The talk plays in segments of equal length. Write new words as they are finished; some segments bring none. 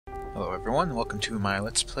Hello everyone, welcome to my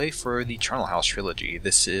Let's Play for the Charnel House Trilogy.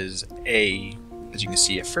 This is as you can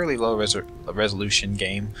see, a fairly low resolution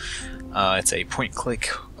game. It's a point-click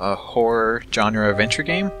horror genre adventure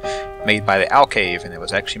game made by the Owl Cave, and it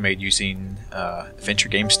was actually made using Adventure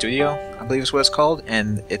Game Studio, I believe is what it's called.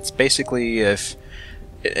 And it's basically,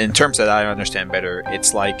 in terms that I understand better,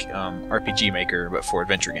 it's like RPG Maker but for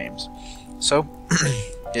adventure games. So,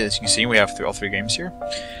 as you can see, we have all three games here.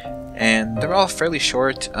 And they're all fairly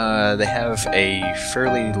short. They have a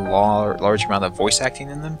fairly large amount of voice acting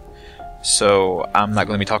in them. So I'm not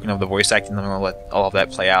going to be talking of the voice acting. I'm going to let all of that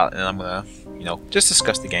play out, and I'm going to, just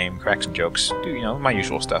discuss the game, crack some jokes, do, my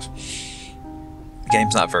usual stuff. The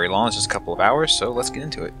game's not very long, it's just a couple of hours, so let's get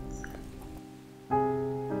into it.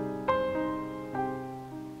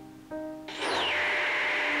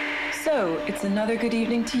 So, it's another good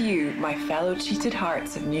evening to you, my fellow cheated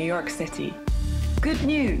hearts of New York City. Good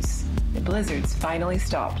news! The blizzard's finally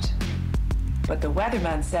stopped. But the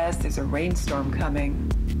weatherman says there's a rainstorm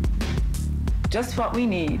coming. Just what we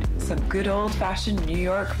need, some good old-fashioned New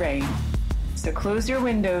York rain. So close your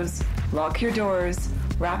windows, lock your doors,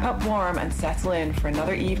 wrap up warm and settle in for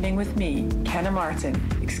another evening with me, Kenna Martin,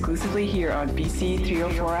 exclusively here on BC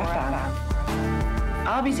 304 FM.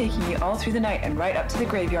 I'll be taking you all through the night and right up to the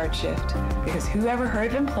graveyard shift, because who ever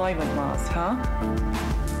heard of employment laws, huh?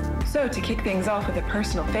 So to kick things off with a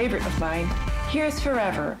personal favorite of mine, here's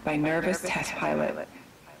Forever by Nervous Test Pilot.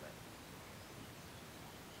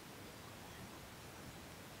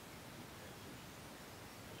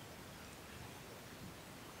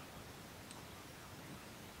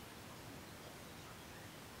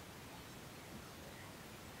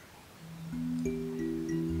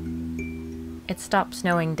 It stopped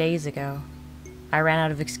snowing days ago. I ran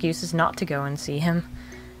out of excuses not to go and see him.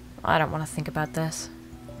 I don't want to think about this.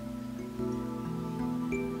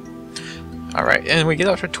 Alright, and we get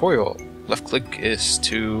our tutorial. Left click is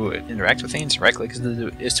to interact with things, right click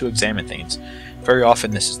is to examine things. Very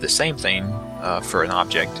often this is the same thing for an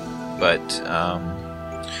object, but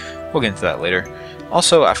we'll get into that later.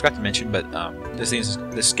 Also, I forgot to mention, but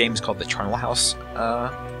this game is called the Charnel House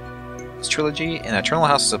Trilogy, and a Charnel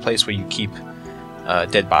House is a place where you keep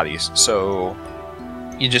dead bodies, so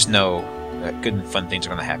you just know that good and fun things are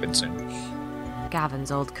going to happen soon.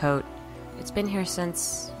 Gavin's old coat. It's been here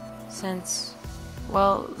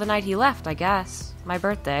well, the night he left, I guess. My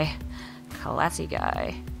birthday. Classy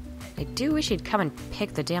guy. I do wish he'd come and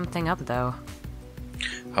pick the damn thing up, though.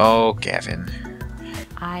 Oh, Gavin.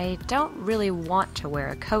 I don't really want to wear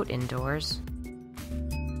a coat indoors.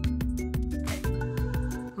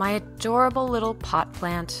 My adorable little pot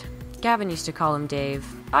plant. Gavin used to call him Dave.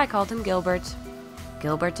 I called him Gilbert.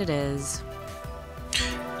 Gilbert it is.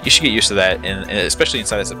 You should get used to that, and especially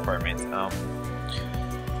inside this apartment.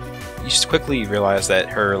 You just quickly realize that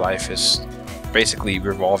her life is basically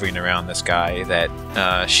revolving around this guy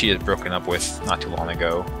that she had broken up with not too long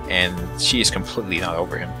ago, and she is completely not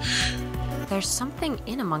over him. There's something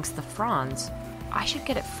in amongst the fronds. I should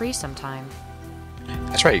get it free sometime.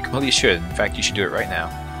 That's right, you completely should. In fact, you should do it right now.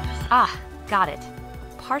 Ah, got it.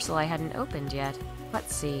 Parcel I hadn't opened yet.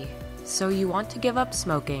 Let's see. So you want to give up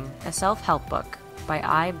smoking, a self-help book by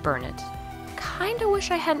I. Burnett. Kinda wish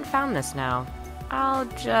I hadn't found this now. I'll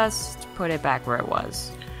just put it back where it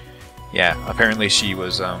was. Yeah, apparently she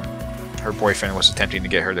was, her boyfriend was attempting to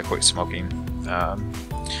get her to quit smoking,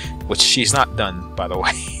 which she's not done, by the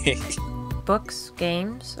way. Books,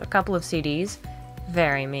 games, a couple of CDs,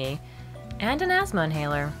 very me, and an asthma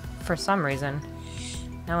inhaler, for some reason.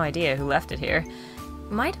 No idea who left it here.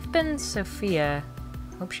 Might have been Sophia.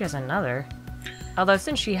 Hope she has another. Although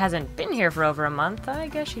since she hasn't been here for over a month, I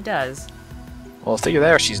guess she does. Well, it's either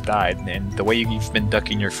that or she's died, and the way you've been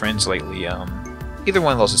ducking your friends lately, either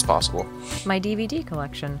one of those is possible. My DVD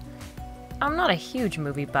collection. I'm not a huge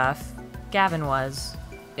movie buff. Gavin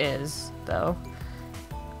is, though.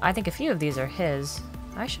 I think a few of these are his.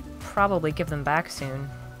 I should probably give them back soon.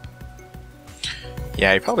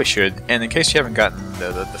 Yeah, you probably should. And in case you haven't gotten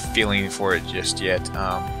the feeling for it just yet,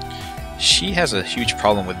 she has a huge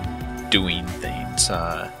problem with doing things.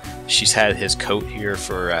 She's had his coat here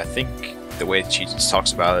for, I think, the way she just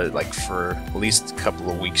talks about it, like for at least a couple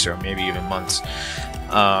of weeks or maybe even months.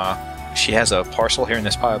 She has a parcel here in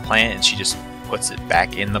this potted plant, and she just puts it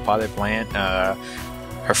back in the potted plant.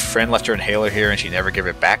 Her friend left her inhaler here, and she never gave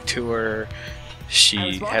it back to her.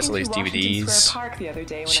 She has all these DVDs. Park the other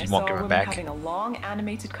day when she I won't saw give a them woman back. having a long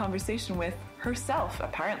animated conversation with herself,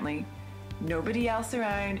 apparently. Nobody else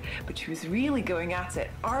around, but she was really going at it,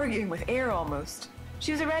 arguing with air almost.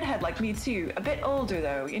 She was a redhead like me too, a bit older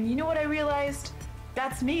though, and you know what I realized?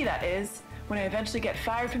 That's me, that is. when I eventually get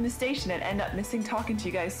fired from the station and end up missing talking to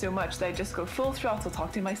you guys so much that I just go full throttle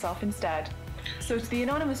talking to myself instead. So to the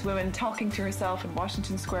anonymous woman talking to herself in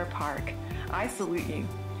Washington Square Park, I salute you.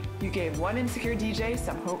 You gave one insecure DJ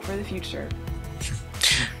some hope for the future.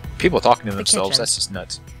 People talking to The themselves, kitchen. that's just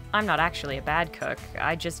nuts. I'm not actually a bad cook.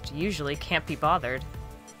 I just usually can't be bothered.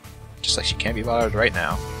 Just like she can't be bothered right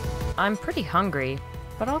now. I'm pretty hungry,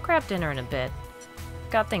 but I'll grab dinner in a bit.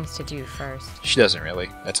 Got things to do first. She doesn't really.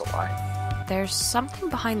 That's a lie. There's something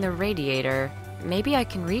behind the radiator. Maybe I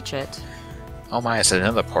can reach it. Oh my, is it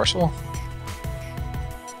another parcel?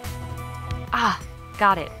 Ah,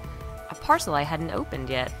 got it. A parcel I hadn't opened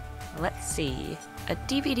yet. Let's see. A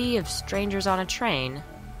DVD of Strangers on a Train.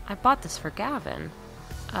 I bought this for Gavin.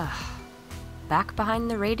 Ugh. Back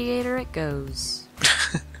behind the radiator it goes.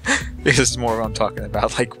 This is more what I'm talking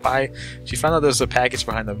about. Like, why? She found out there's a package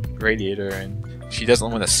behind the radiator and she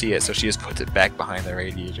doesn't want to see it, so she just puts it back behind the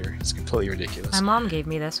radiator. It's completely ridiculous. My mom gave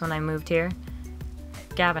me this when I moved here.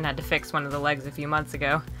 Gavin had to fix one of the legs a few months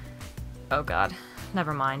ago. Oh god,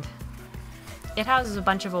 never mind. It houses a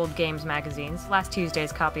bunch of old games magazines, last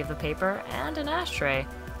Tuesday's copy of the paper, and an ashtray.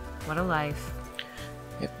 What a life.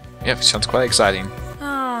 Yep, sounds quite exciting.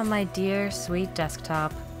 Ah, my dear, sweet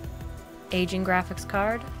desktop. Aging graphics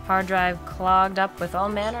card, hard drive clogged up with all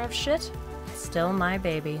manner of shit. It's still my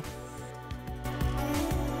baby.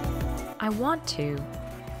 I want to,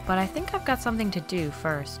 but I think I've got something to do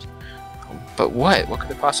first. But what? What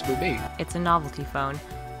could it possibly be? It's a novelty phone.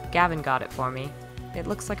 Gavin got it for me. It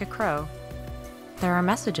looks like a crow. There are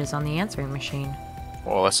messages on the answering machine.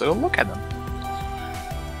 Well, let's go look at them.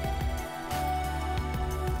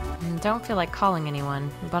 Don't feel like calling anyone,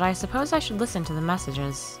 but I suppose I should listen to the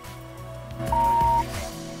messages.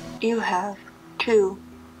 You have 2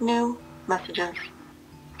 new messages.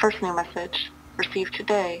 First new message, received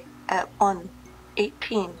today at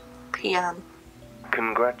 1:18 p.m.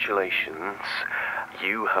 Congratulations.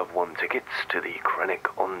 You have won tickets to the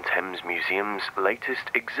Krennic-on-Thames Museum's latest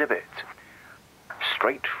exhibit.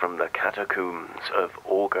 Straight from the catacombs of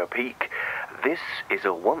Auger Peak, this is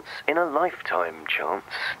a once-in-a-lifetime chance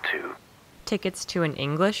to... Tickets to an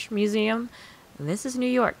English museum? This is New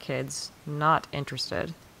York, kids. Not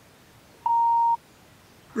interested.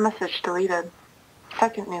 Message deleted.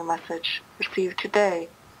 Second new message, received today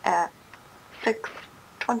at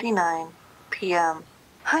 6:29 p.m.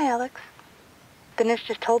 Hi, Alex. The nurse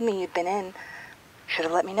just told me you'd been in. Should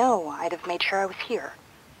have let me know. I'd have made sure I was here.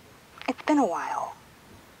 It's been a while.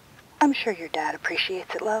 I'm sure your dad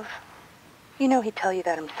appreciates it, love. You know he'd tell you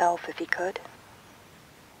that himself if he could.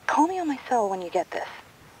 Call me on my cell when you get this.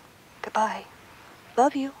 Goodbye.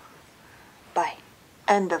 Love you. Bye.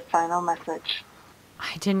 End of final message.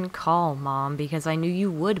 I didn't call, Mom, because I knew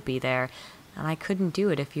you would be there, and I couldn't do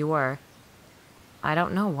it if you were. I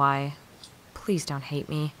don't know why. Please don't hate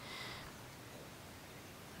me.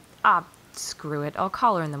 Ah, screw it. I'll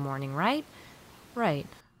call her in the morning, right? Right.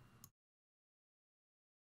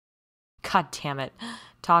 God damn it.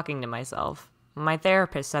 Talking to myself. My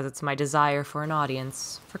therapist says it's my desire for an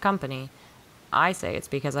audience, for company. I say it's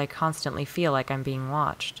because I constantly feel like I'm being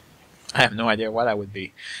watched. I have no idea why that would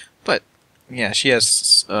be. But, yeah, she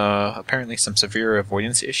has apparently some severe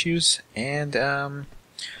avoidance issues, and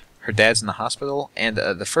her dad's in the hospital. And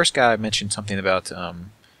the first guy mentioned something about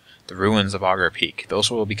the ruins of Auger Peak. Those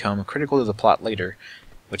will become critical to the plot later,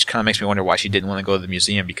 which kind of makes me wonder why she didn't want to go to the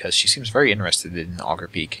museum, because she seems very interested in Auger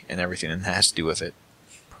Peak and everything that has to do with it.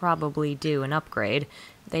 Probably do an upgrade.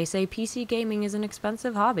 They say PC gaming is an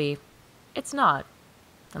expensive hobby. It's not.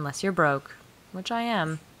 Unless you're broke, which I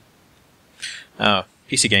am.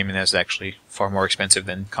 PC gaming is actually far more expensive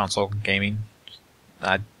than console gaming.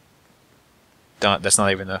 That's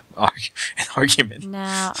not even an argument.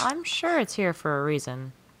 Nah, I'm sure it's here for a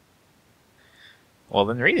reason. Well,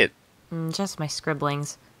 then read it. Just my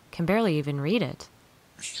scribblings. Can barely even read it.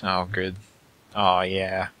 Oh, good. Oh,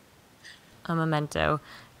 yeah. A memento.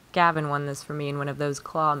 Gavin won this for me in one of those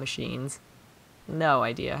claw machines. No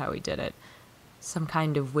idea how he did it. Some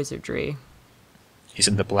kind of wizardry. He's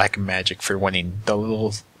into black magic for winning the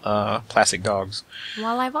little plastic dogs.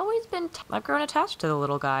 While I've always been... I've grown attached to the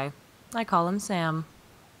little guy. I call him Sam.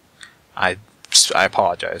 I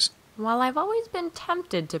apologize. While I've always been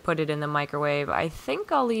tempted to put it in the microwave, I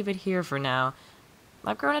think I'll leave it here for now.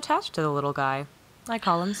 I've grown attached to the little guy. I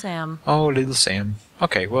call him Sam. Oh, little Sam.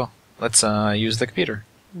 Okay, well, let's use the computer.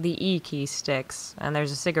 The E key sticks, and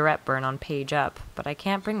there's a cigarette burn on page up, but I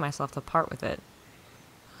can't bring myself to part with it.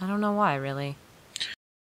 I don't know why, really.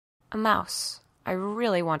 A mouse. I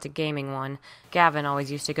really want a gaming one. Gavin always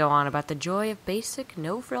used to go on about the joy of basic,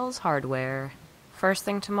 no-frills hardware. First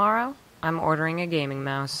thing tomorrow, I'm ordering a gaming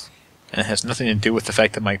mouse. And it has nothing to do with the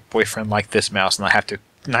fact that my boyfriend liked this mouse and I have to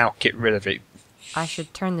now get rid of it. I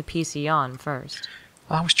should turn the PC on first.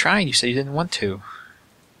 Well, I was trying. You said you didn't want to.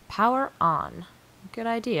 Power on. Good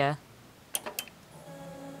idea.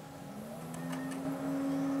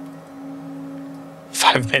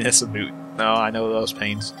 Five minutes of boot. No, I know those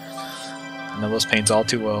pains. I know those pains all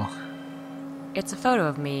too well. It's a photo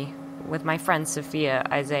of me, with my friends Sophia,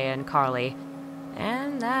 Isaiah, and Carly.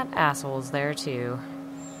 And that asshole's there too.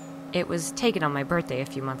 It was taken on my birthday a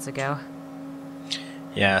few months ago.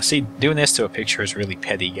 Yeah, see, doing this to a picture is really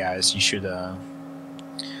petty, guys. You should,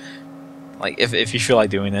 like, if you feel like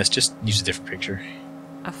doing this, just use a different picture.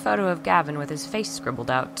 A photo of Gavin with his face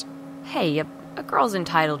scribbled out. Hey, a girl's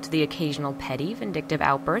entitled to the occasional petty, vindictive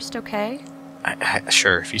outburst, okay?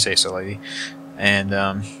 Sure, if you say so, lady. And,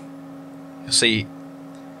 you'll see,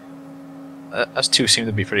 us two seem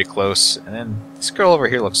to be pretty close, and then this girl over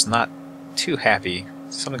here looks not too happy.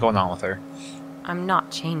 Something going on with her. I'm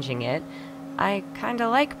not changing it. I kinda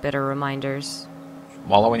like bitter reminders.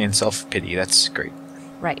 Wallowing in self-pity, that's great.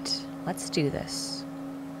 Right, let's do this.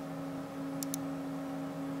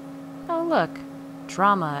 Oh look,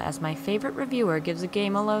 drama as my favorite reviewer gives a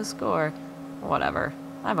game a low score. Whatever,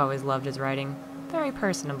 I've always loved his writing. Very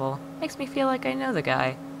personable, makes me feel like I know the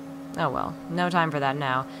guy. Oh well, no time for that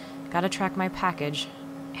now. Gotta track my package.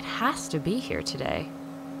 It has to be here today.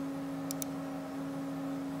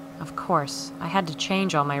 Of course, I had to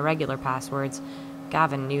change all my regular passwords.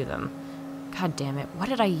 Gavin knew them. God damn it, what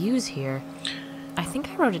did I use here? I think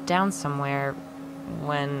I wrote it down somewhere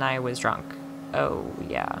when I was drunk. Oh,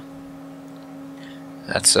 yeah.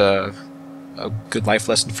 That's a good life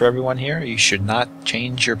lesson for everyone here. You should not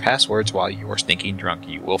change your passwords while you are stinking drunk.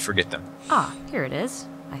 You will forget them. Ah, here it is,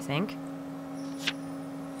 I think.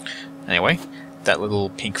 Anyway, that little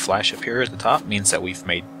pink flash up here at the top means that we've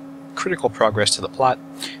made critical progress to the plot,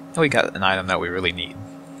 and we got an item that we really need.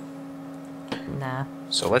 Nah.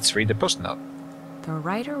 So let's read the post note. The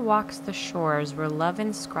writer walks the shores where love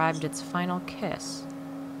inscribed its final kiss.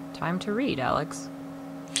 Time to read, Alex.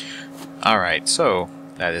 Alright, so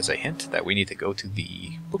that is a hint that we need to go to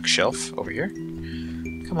the bookshelf over here.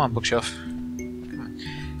 Come on, bookshelf. Come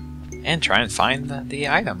on. And try and find the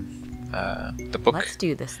item. The book. Let's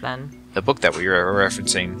do this then. The book that we were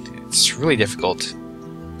referencing. It's really difficult.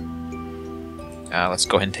 Let's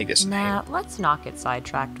go ahead and take this Nah, inhaler. let's not get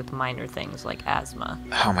sidetracked with minor things like asthma.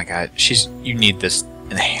 Oh my god, you need this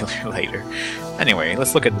inhaler later. Anyway,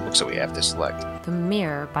 let's look at the books that we have to select. The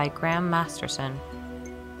Mirror by Graham Masterson.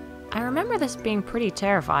 I remember this being pretty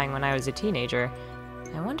terrifying when I was a teenager.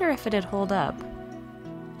 I wonder if it'd hold up.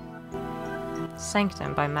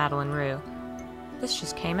 Sanctum by Madeline Rue. This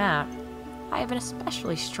just came out. I have an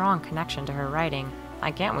especially strong connection to her writing.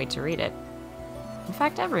 I can't wait to read it. In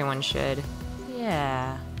fact, everyone should.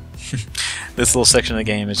 Yeah. This little section of the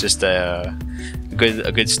game is just a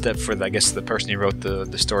good step for, I guess, the person who wrote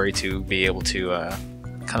the story to be able to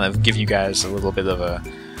kind of give you guys a little bit of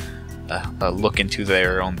a look into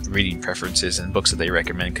their own reading preferences and books that they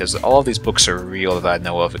recommend, because all of these books are real that I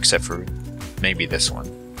know of, except for maybe this one.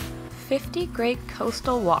 50 Great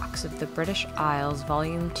Coastal Walks of the British Isles,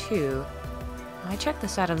 Volume 2. I checked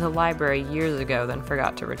this out of the library years ago, then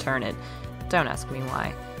forgot to return it. Don't ask me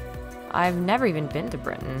why. I've never even been to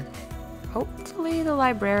Britain. Hopefully the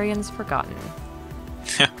librarian's forgotten.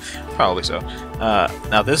 Probably so.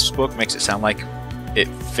 Now this book makes it sound like it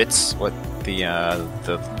fits what the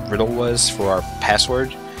riddle was for our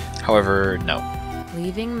password. However, no.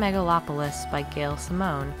 Leaving Megalopolis by Gail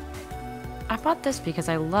Simone. I bought this because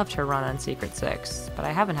I loved her run on Secret Six, but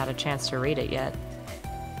I haven't had a chance to read it yet.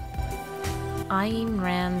 Ayn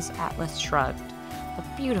Rand's Atlas Shrugged.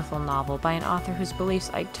 A beautiful novel by an author whose beliefs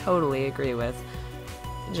I totally agree with.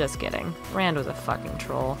 Just kidding. Rand was a fucking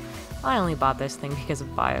troll. I only bought this thing because of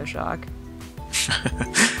BioShock.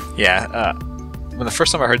 Yeah, when the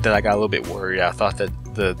first time I heard that, I got a little bit worried. I thought that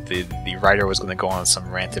the writer was going to go on some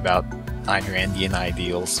rant about Ayn Randian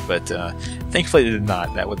ideals, but thankfully it did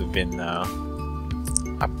not. That would have been...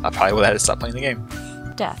 I probably would have had to stop playing the game.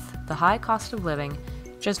 Death, The High Cost of Living.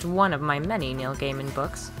 Just one of my many Neil Gaiman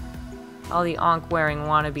books. All the onk-wearing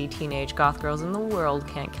wannabe teenage goth girls in the world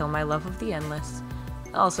can't kill my love of the endless.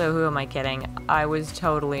 Also, who am I kidding? I was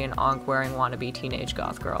totally an onk-wearing wannabe teenage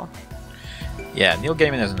goth girl. Yeah, Neil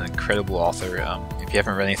Gaiman is an incredible author. If you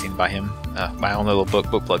haven't read anything by him, my own little book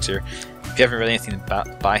plugs here. If you haven't read anything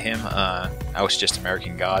by him, I would suggest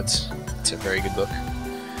American Gods. It's a very good book.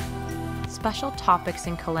 Special Topics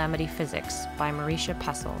in Calamity Physics by Marisha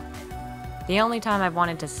Pessel. The only time I've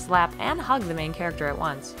wanted to slap and hug the main character at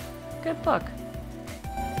once. Good book.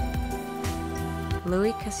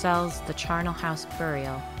 Louis Cassell's The Charnel House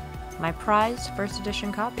Burial. My prized first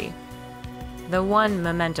edition copy. The one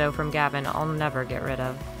memento from Gavin I'll never get rid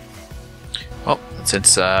of. Well,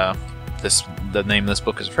 since the name of this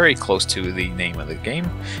book is very close to the name of the game,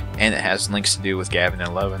 and it has links to do with Gavin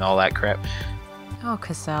and love and all that crap. Oh,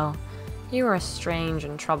 Cassell, you are a strange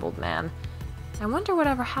and troubled man. I wonder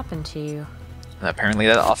whatever happened to you. And apparently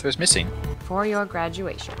that author is missing. For your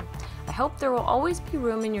graduation, I hope there will always be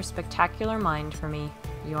room in your spectacular mind for me.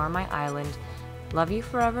 You are my island. Love you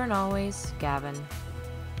forever and always, Gavin.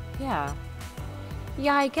 Yeah,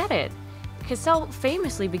 I get it. Cassell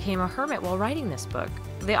famously became a hermit while writing this book.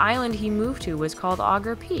 The island he moved to was called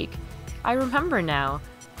Augur Peak. I remember now.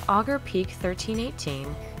 Augur Peak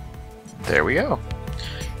 1318. There we go.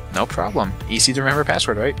 No problem. Easy to remember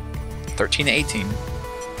password, right? 1318.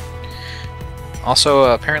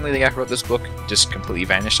 Also, apparently the guy who wrote this book just completely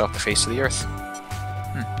vanished off the face of the earth.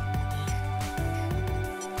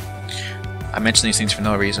 I mention these things for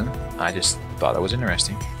no reason. I just thought it was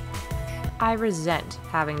interesting. I resent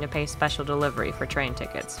having to pay special delivery for train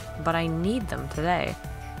tickets, but I need them today.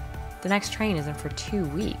 The next train isn't for 2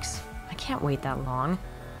 weeks. I can't wait that long.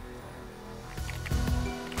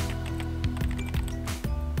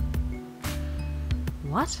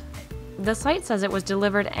 What? The site says it was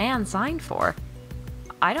delivered and signed for.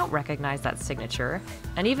 I don't recognize that signature,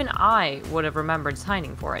 and even I would have remembered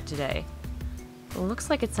signing for it today. It looks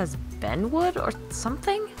like it says Benwood or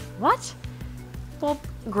something? What? Well,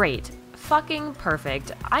 great. Fucking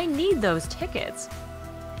perfect. I need those tickets.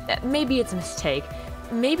 Maybe it's a mistake.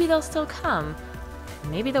 Maybe they'll still come.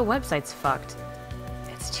 Maybe the website's fucked.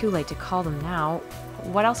 It's too late to call them now.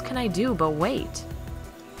 What else can I do but wait?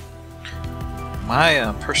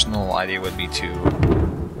 My personal idea would be to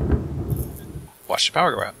watch the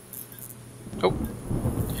power go out. Oh.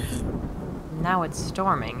 Now it's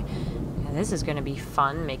storming. This is going to be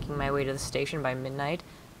fun, making my way to the station by midnight.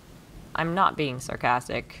 I'm not being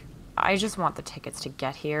sarcastic. I just want the tickets to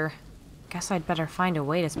get here. Guess I'd better find a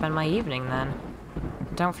way to spend my evening then.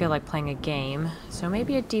 Don't feel like playing a game, so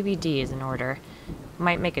maybe a DVD is in order.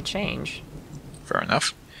 Might make a change. Fair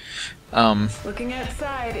enough. Looking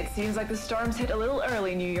outside, it seems like the storm's hit a little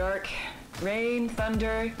early, New York. Rain,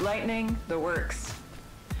 thunder, lightning, the works.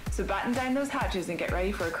 So batten down those hatches and get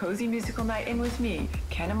ready for a cozy musical night in with me,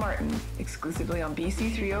 Kenna Martin, exclusively on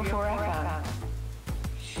BC 304 FM.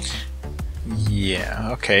 Yeah,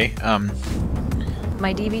 okay.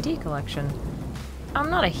 My DVD collection. I'm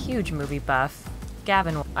not a huge movie buff.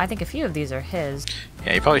 Gavin, I think a few of these are his.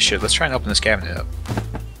 Yeah, you probably should. Let's try and open this cabinet up.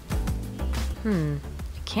 It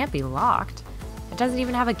can't be locked. It doesn't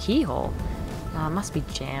even have a keyhole. It must be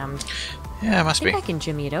jammed. Yeah, it must I be. think I can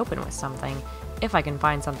jimmy it open with something, if I can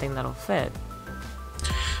find something that'll fit.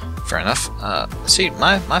 Fair enough. See,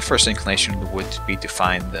 my first inclination would be to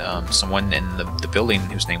find someone in the building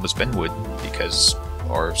whose name was Benwood, because,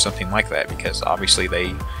 or something like that, because obviously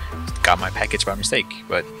they got my package by mistake,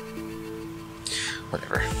 but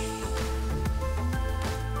whatever.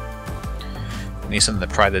 We need something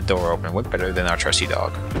to pry the door open. What better than our trusty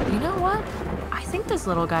dog? You know what? I think this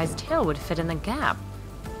little guy's tail would fit in the gap.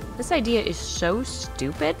 This idea is so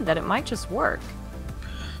stupid that it might just work.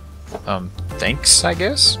 Thanks, I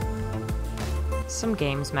guess? Some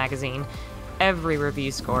games magazine. Every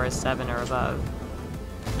review score is 7 or above.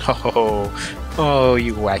 Oh,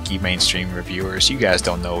 you wacky mainstream reviewers. You guys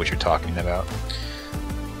don't know what you're talking about.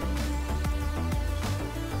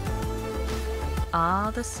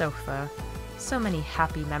 Ah, the sofa. So many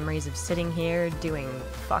happy memories of sitting here, doing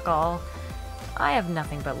fuck all. I have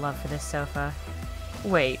nothing but love for this sofa.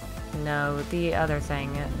 Wait, no, the other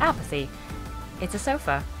thing. Apathy. It's a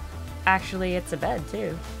sofa. Actually, it's a bed,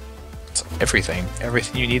 too. It's everything.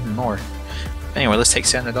 Everything you need and more. Anyway, let's take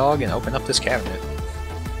Santa Dog and open up this cabinet.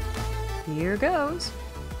 Here goes.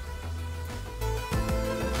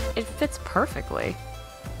 It fits perfectly.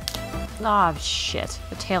 Ah, shit.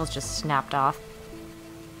 The tail's just snapped off.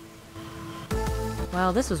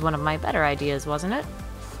 Well, this was one of my better ideas, wasn't it?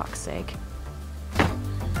 Fuck's sake.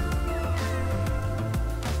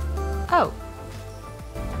 Oh.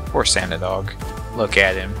 Poor Santa Dog. Look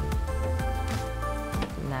at him.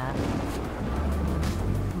 Nah.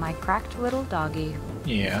 My cracked little doggy.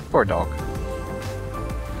 Yeah, poor dog.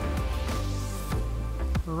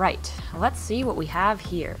 Right, let's see what we have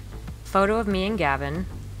here. Photo of me and Gavin.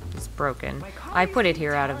 It's broken. I put it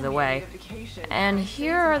here out of the way. And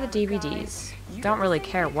here are the DVDs. Don't really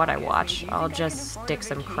care what I watch. I'll just stick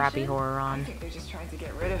some crappy horror I on. think they're just trying to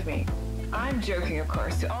get rid of me. I'm joking, of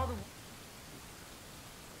course. To all the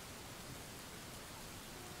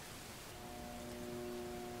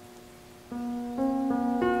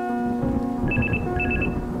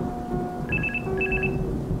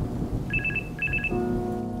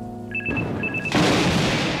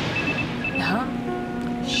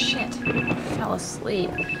Fell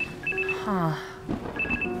asleep. Huh.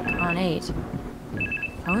 On 8.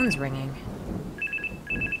 Phone's ringing.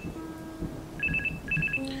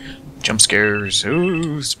 Jump scares.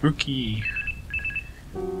 Ooh, spooky.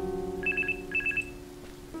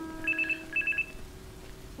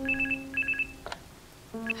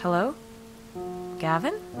 Hello?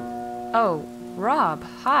 Gavin? Oh, Rob.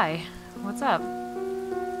 Hi. What's up?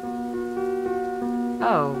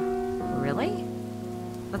 Oh, really?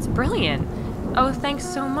 That's brilliant. Oh, thanks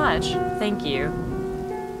so much. Thank you.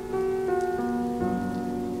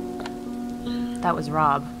 That was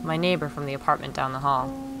Rob, my neighbor from the apartment down the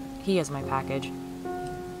hall. He has my package.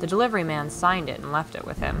 The delivery man signed it and left it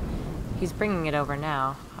with him. He's bringing it over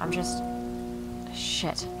now. I'm just...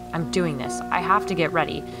 Shit. I'm doing this. I have to get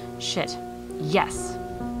ready. Shit. Yes.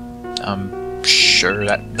 Sure,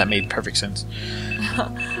 that made perfect sense.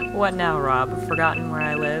 What now, Rob? Forgotten where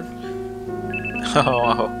I live?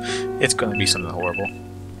 Oh, it's gonna be something horrible.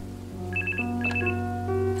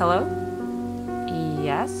 Hello?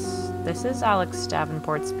 Yes? This is Alex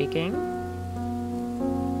Davenport speaking.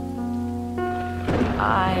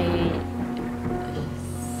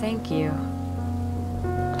 Thank you.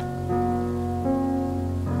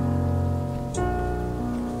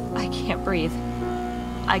 I can't breathe.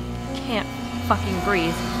 I can't fucking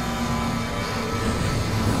breathe.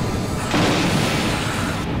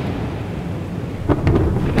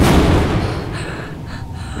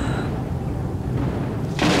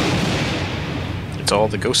 It's all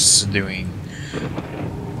the ghosts are doing.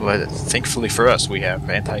 But thankfully for us, we have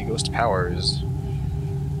anti-ghost powers.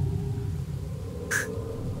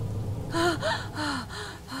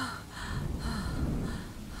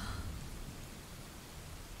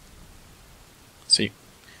 See,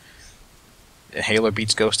 Halo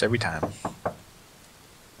beats Ghost every time.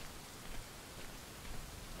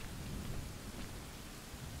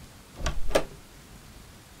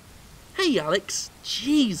 Hey, Alex.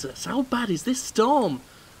 Jesus, how bad is this storm?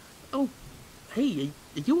 Oh, hey,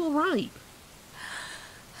 are you alright?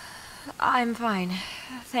 I'm fine.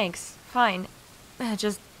 Thanks. Fine. I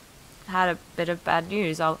just had a bit of bad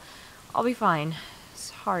news. I'll be fine.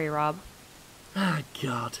 Sorry, Rob. Ah,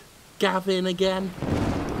 God. Gavin again?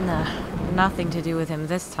 Nah, nothing to do with him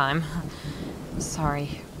this time.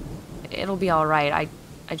 Sorry. It'll be alright.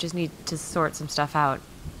 I just need to sort some stuff out.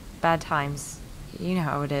 Bad times. You know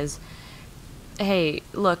how it is. Hey,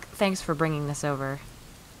 look, thanks for bringing this over.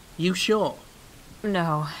 You sure?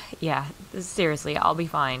 No, yeah, seriously, I'll be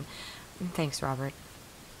fine. Thanks, Robert.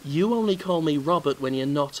 You only call me Robert when you're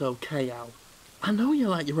not okay, Al. I know you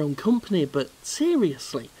like your own company, but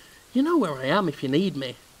seriously, you know where I am if you need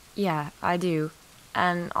me. Yeah, I do.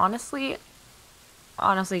 And honestly,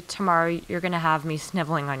 tomorrow you're gonna have me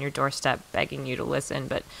sniveling on your doorstep begging you to listen,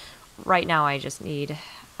 but right now I just need...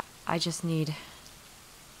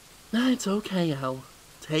 Nah, it's okay, Al.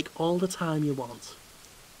 Take all the time you want.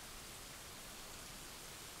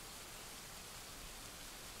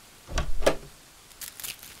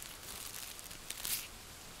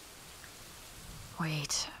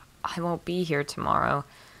 Wait, I won't be here tomorrow.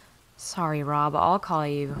 Sorry, Rob, I'll call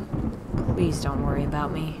you. Please don't worry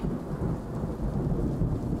about me.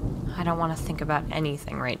 I don't want to think about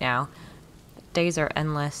anything right now. Days are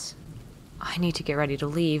endless. I need to get ready to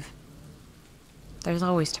leave. There's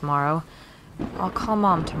always tomorrow. I'll call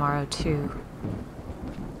Mom tomorrow, too.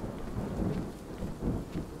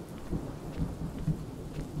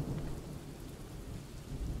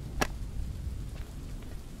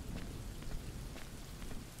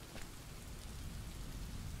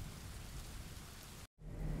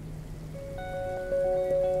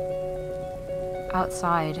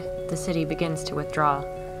 Outside, the city begins to withdraw.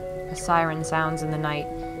 A siren sounds in the night,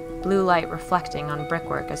 blue light reflecting on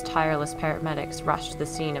brickwork as tireless paramedics rush to the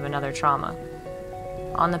scene of another trauma.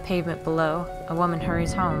 On the pavement below, a woman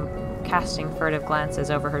hurries home, casting furtive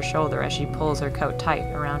glances over her shoulder as she pulls her coat tight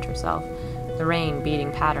around herself, the rain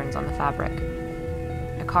beating patterns on the fabric.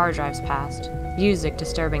 A car drives past, music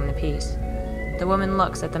disturbing the peace. The woman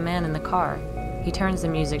looks at the man in the car. He turns the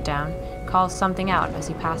music down, calls something out as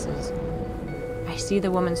he passes. I see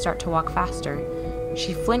the woman start to walk faster.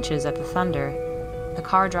 She flinches at the thunder. The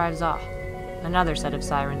car drives off. Another set of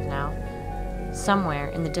sirens now. Somewhere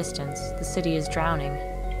in the distance, the city is drowning.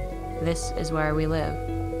 This is where we live.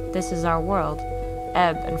 This is our world.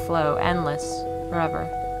 Ebb and flow, endless, forever.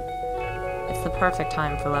 It's the perfect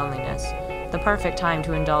time for loneliness. The perfect time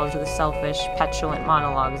to indulge the selfish, petulant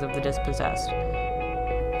monologues of the dispossessed.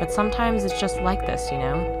 But sometimes it's just like this, you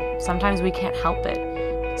know? Sometimes we can't help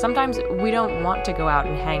it. Sometimes we don't want to go out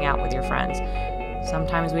and hang out with your friends.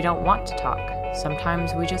 Sometimes we don't want to talk.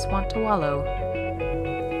 Sometimes we just want to wallow.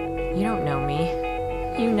 You don't know me.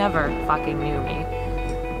 You never fucking knew me.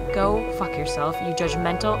 Go fuck yourself, you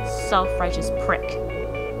judgmental, self-righteous prick.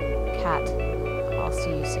 Cat, I'll see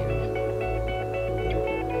you soon.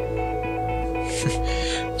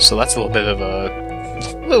 So that's a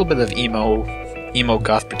little bit of emo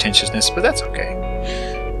goth pretentiousness, but that's okay.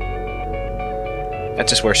 That's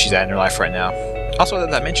just where she's at in her life right now. Also,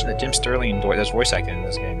 I mentioned that Jim Sterling does voice acting in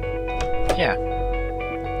this game. Yeah,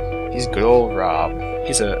 he's good old Rob.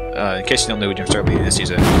 He's in case you don't know who Jim Sterling is, he's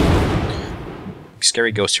a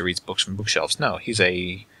scary ghost who reads books from bookshelves. No, he's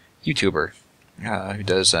a YouTuber who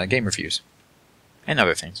does game reviews and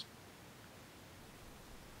other things.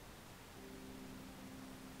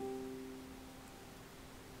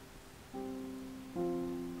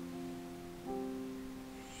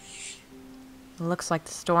 It looks like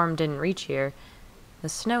the storm didn't reach here. The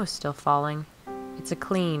snow's still falling. It's a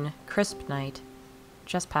clean, crisp night.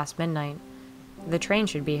 Just past midnight. The train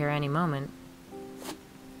should be here any moment.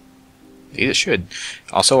 Indeed it should.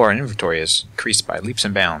 Also, our inventory is increased by leaps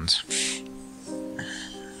and bounds.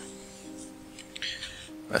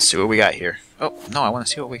 Let's see what we got here. Oh, no, I want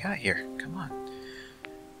to see what we got here. Come on.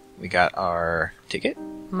 We got our ticket.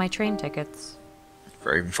 My train tickets.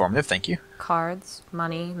 Very informative, thank you. Cards,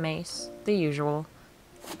 money, mace, the usual.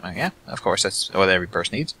 Oh, yeah, of course, that's what every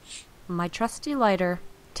person needs. My trusty lighter,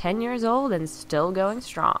 10 years old and still going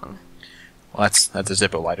strong. Well, that's a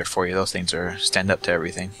Zippo lighter for you. Those things stand up to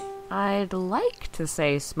everything. I'd like to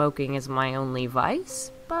say smoking is my only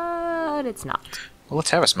vice, but it's not. Well, let's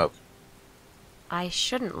have a smoke. I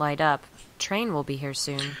shouldn't light up. Train will be here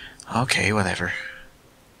soon. Okay, whatever.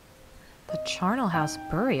 The Charnel House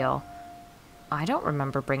burial. I don't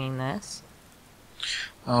remember bringing this.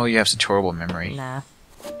 Oh, you have such horrible memory. Nah.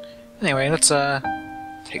 Anyway, let's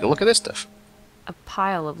take a look at this stuff. A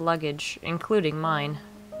pile of luggage, including mine.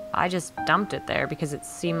 I just dumped it there because it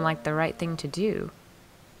seemed like the right thing to do.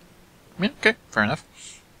 Yeah, okay, fair enough.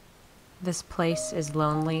 This place is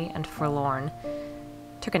lonely and forlorn.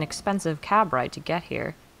 Took an expensive cab ride to get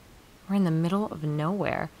here. We're in the middle of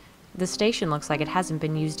nowhere. The station looks like it hasn't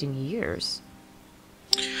been used in years.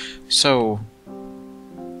 So,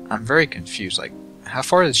 I'm very confused. Like, how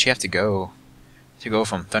far does she have to go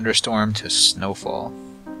from thunderstorm to snowfall?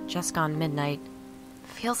 Just gone midnight.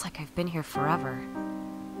 Feels like I've been here forever.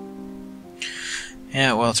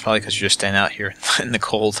 Yeah, well, it's probably because you're just standing out here in the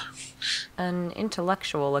cold. An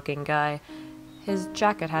intellectual-looking guy. His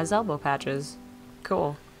jacket has elbow patches.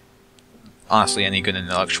 Cool. Honestly, any good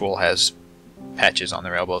intellectual has patches on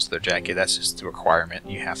their elbows of their jacket. That's just a requirement.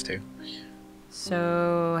 You have to.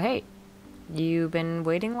 So, hey, you been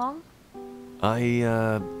waiting long?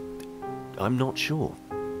 I'm not sure.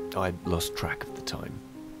 I lost track of the time.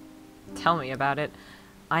 Tell me about it.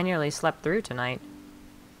 I nearly slept through tonight.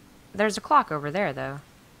 There's a clock over there, though.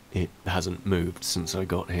 It hasn't moved since I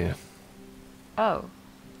got here. Oh.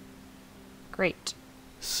 Great.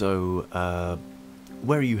 So,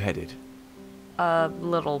 where are you headed? A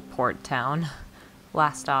little port town.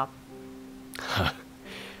 Last stop.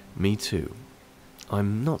 Me too.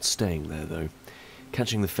 I'm not staying there, though.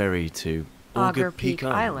 Catching the ferry to Auger Peak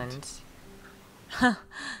Island.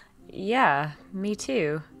 Yeah, me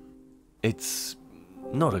too. It's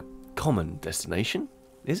not a common destination,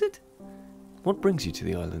 is it? What brings you to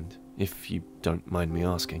the island, if you don't mind me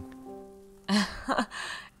asking?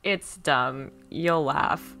 It's dumb. You'll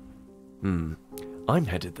laugh. I'm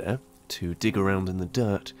headed there to dig around in the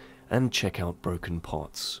dirt and check out broken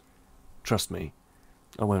pots. Trust me,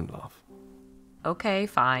 I won't laugh. Okay,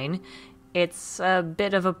 fine. It's a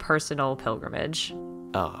bit of a personal pilgrimage.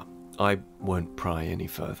 I won't pry any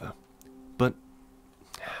further. But,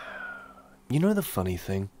 you know the funny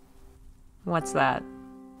thing? What's that?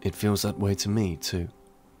 It feels that way to me, too.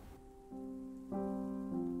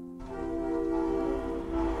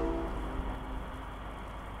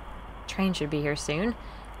 Train should be here soon.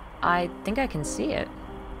 I think I can see it.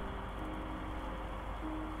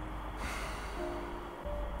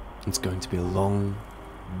 It's going to be a long,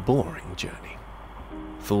 boring journey.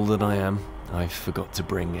 Fool that I am, I forgot to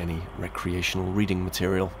bring any recreational reading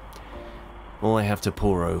material. All I have to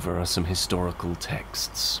pore over are some historical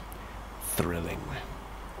texts. Thrilling.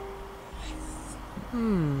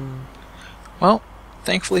 Well,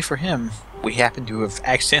 thankfully for him, we happen to have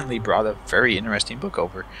accidentally brought a very interesting book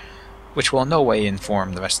over, which will in no way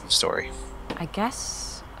inform the rest of the story. I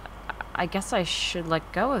guess I should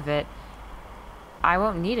let go of it. I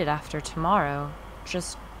won't need it after tomorrow.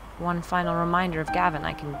 Just one final reminder of Gavin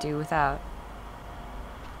I can do without.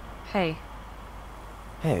 Hey.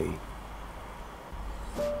 Hey.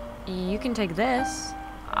 You can take this.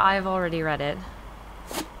 I've already read it.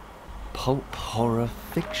 pulp horror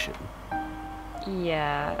fiction?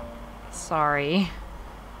 Yeah, sorry.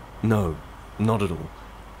 No, not at all.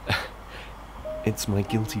 It's my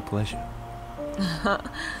guilty pleasure.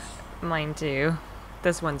 Mine too.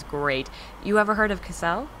 This one's great. You ever heard of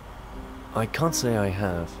Cassell? I can't say I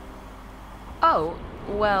have. Oh,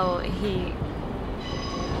 well, he...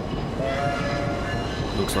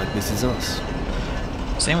 Looks like this is us.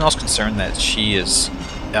 Is anyone else concerned that she is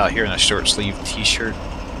out here in a short sleeve t-shirt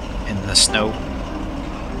in the snow?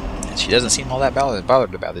 And she doesn't seem all that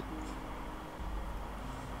bothered about it.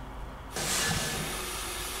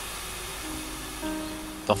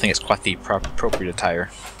 Don't think it's quite the appropriate attire.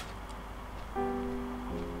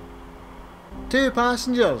 2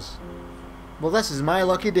 passengers. Well, this is my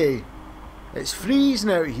lucky day. It's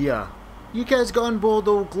freezing out here. You kids got on board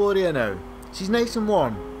old Gloria now. She's nice and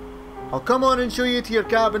warm. I'll come on and show you to your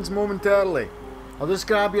cabins momentarily. I'll just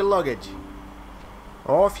grab your luggage.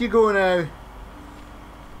 Off you go now.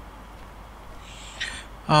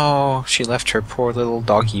 Oh, she left her poor little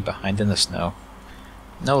doggy behind in the snow.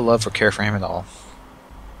 No love or care for him at all.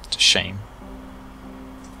 It's a shame.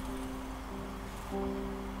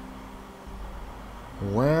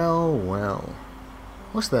 Well, well.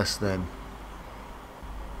 What's this then?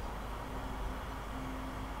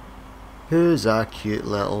 Who's a cute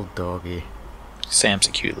little doggy? Sam's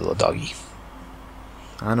a cute little doggy.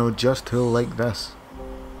 I know just who'll like this.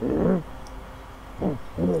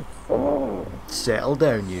 Settle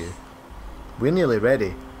down, you. We're nearly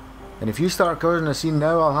ready. And if you start causing a scene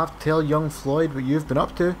now, I'll have to tell young Floyd what you've been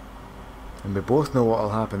up to. And we both know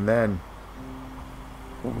what'll happen then.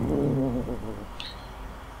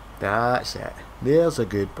 That's it. There's a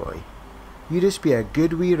good boy. You just be a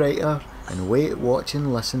good wee writer and wait, watch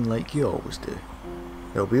and listen like you always do.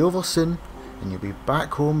 It'll be over soon and you'll be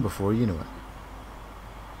back home before you know it.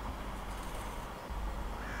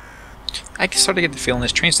 I can sort of get the feeling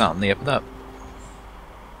this train's not on the up and up.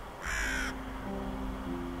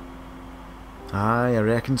 Aye, I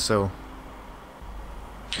reckon so.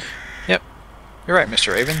 Yep. You're right,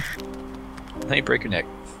 Mr. Raven. Let me break your neck.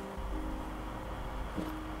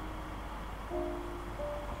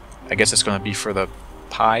 I guess it's going to be for the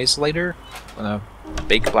pies later? Gonna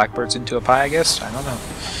bake blackbirds into a pie, I guess? I don't know.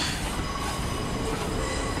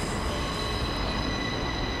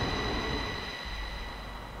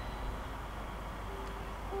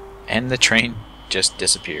 And the train just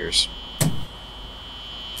disappears.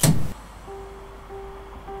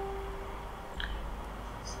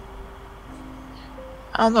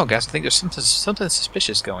 I don't know, guys. I think there's something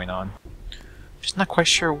suspicious going on. Just not quite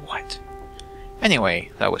sure what.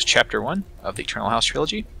 Anyway, that was Chapter 1 of the Charnel House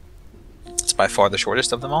Trilogy. It's by far the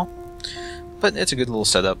shortest of them all, but it's a good little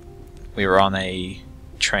setup. We were on a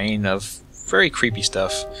train of very creepy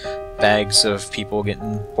stuff. Bags of people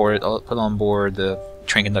getting put on board. The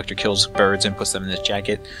train conductor kills birds and puts them in his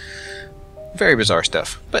jacket. Very bizarre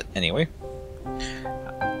stuff. But anyway,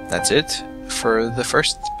 that's it for the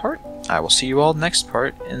first part. I will see you all next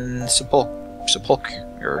part in Sepulcher.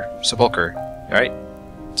 Alright?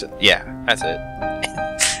 So, yeah, that's it.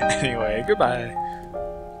 Anyway, goodbye.